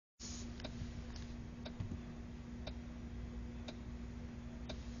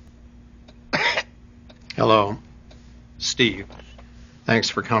Hello, Steve.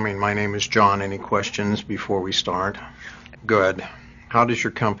 Thanks for coming. My name is John. Any questions before we start? Good. How does your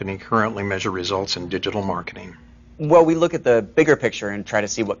company currently measure results in digital marketing? Well, we look at the bigger picture and try to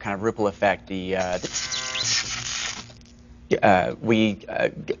see what kind of ripple effect we go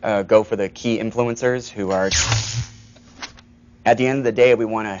for the key influencers who are. At the end of the day, we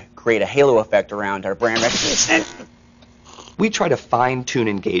want to create a halo effect around our brand recognition. We try to fine-tune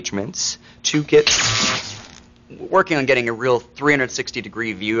engagements to get... Working on getting a real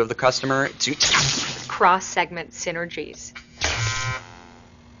 360-degree view of the customer to... Cross-segment synergies.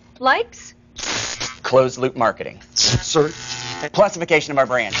 Likes? Closed-loop marketing. Search. Classification of our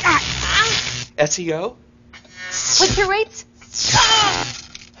brand. SEO. Click-through rates?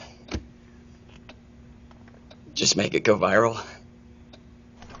 Just make it go viral.